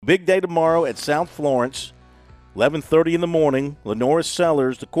Big day tomorrow at South Florence, 11:30 in the morning. Lenora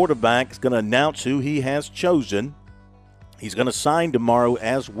Sellers, the quarterback, is going to announce who he has chosen. He's going to sign tomorrow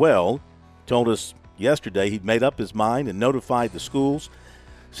as well. Told us yesterday he'd made up his mind and notified the schools.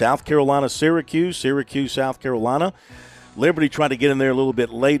 South Carolina, Syracuse, South Carolina. Liberty tried to get in there a little bit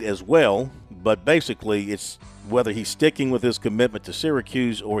late as well, but basically it's whether he's sticking with his commitment to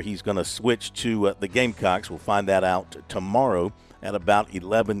Syracuse or he's going to switch to the Gamecocks. We'll find that out tomorrow at about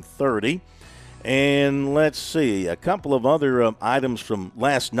 11:30. And let's see, a couple of other items from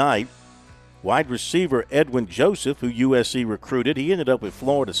last night. Wide receiver Edwin Joseph, who USC recruited, he ended up with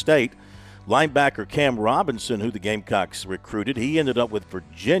Florida State. Linebacker Cam Robinson, who the Gamecocks recruited, he ended up with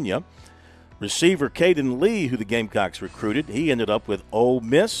Virginia. Receiver Caden Lee, who the Gamecocks recruited, he ended up with Ole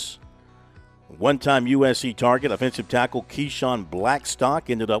Miss. One-time USC target, offensive tackle Keyshawn Blackstock,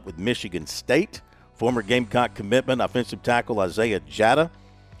 ended up with Michigan State. Former Gamecock commitment, offensive tackle Isaiah Jatta,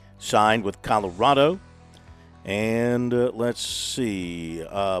 signed with Colorado. And let's see,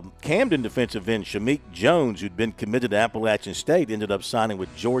 Camden defensive end Shameik Jones, who'd been committed to Appalachian State, ended up signing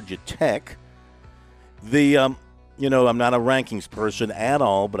with Georgia Tech. I'm not a rankings person at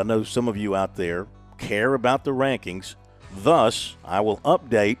all, but I know some of you out there care about the rankings. Thus, I will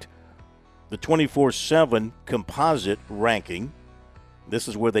update the 24/7 composite ranking. This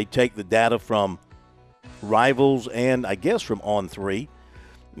is where they take the data from Rivals and I guess from On3,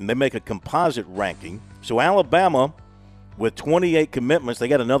 and they make a composite ranking. So Alabama, with 28 commitments, they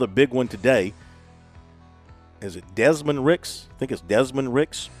got another big one today. Is it Desmond Ricks? I think it's Desmond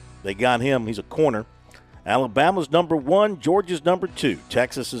Ricks. They got him. He's a corner. Alabama's number 1, Georgia's number 2,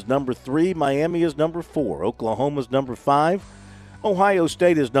 Texas is number 3, Miami is number 4, Oklahoma's number 5, Ohio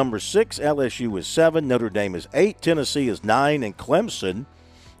State is number 6, LSU is 7, Notre Dame is 8, Tennessee is 9, and Clemson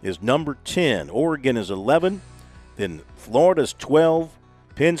is number 10. Oregon is 11, then Florida's 12,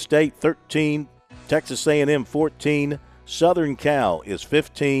 Penn State 13, Texas A&M 14, Southern Cal is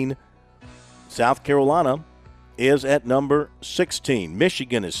 15, South Carolina is at number 16.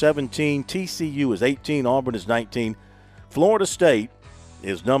 Michigan is 17. TCU is 18. Auburn is 19. Florida State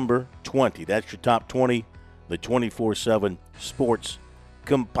is number 20. That's your top 20, the 24/7 sports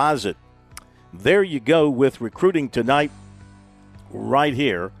composite. There you go with recruiting tonight right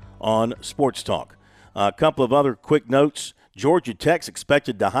here on Sports Talk. A couple of other quick notes. Georgia Tech's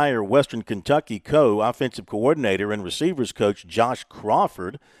expected to hire Western Kentucky co-offensive coordinator and receivers coach Josh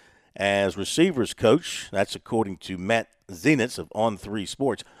Crawford as receivers coach. That's according to Matt Zenitz of On3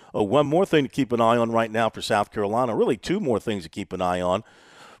 Sports. One more thing to keep an eye on right now for South Carolina. Really two more things to keep an eye on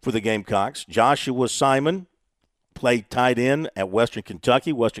for the Gamecocks. Joshua Simon played tight end at Western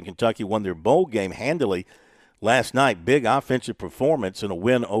Kentucky. Western Kentucky won their bowl game handily last night. Big offensive performance and a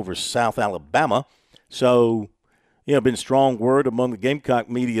win over South Alabama. So, been strong word among the Gamecock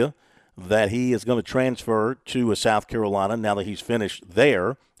media that he is going to transfer to South Carolina now that he's finished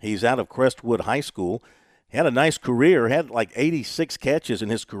there. He's out of Crestwood High School. Had a nice career, had like 86 catches in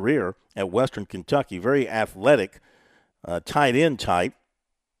his career at Western Kentucky. Very athletic, tight end type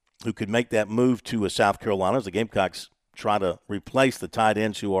who could make that move to South Carolina as the Gamecocks try to replace the tight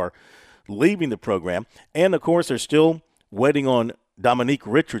ends who are leaving the program. And, of course, they're still waiting on Dominique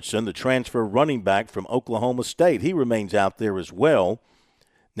Richardson, the transfer running back from Oklahoma State. He remains out there as well.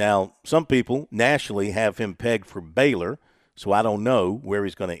 Now, some people nationally have him pegged for Baylor, so I don't know where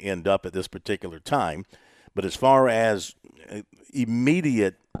he's going to end up at this particular time. But as far as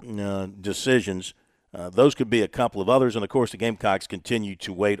immediate decisions, those could be a couple of others. And, of course, the Gamecocks continue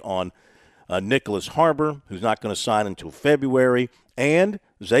to wait on Nicholas Harbor, who's not going to sign until February, and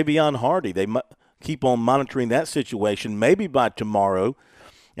Xavion Hardy. They keep on monitoring that situation. Maybe by tomorrow,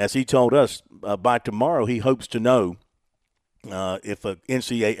 as he told us, by tomorrow he hopes to know if a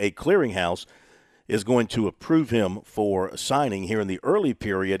NCAA clearinghouse is going to approve him for signing here in the early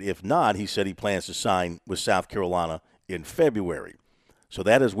period. If not, he said he plans to sign with South Carolina in February. So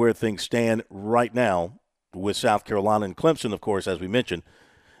that is where things stand right now with South Carolina. And Clemson, of course, as we mentioned,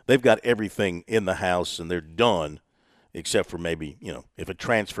 they've got everything in the house and they're done except for maybe, if a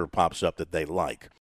transfer pops up that they like.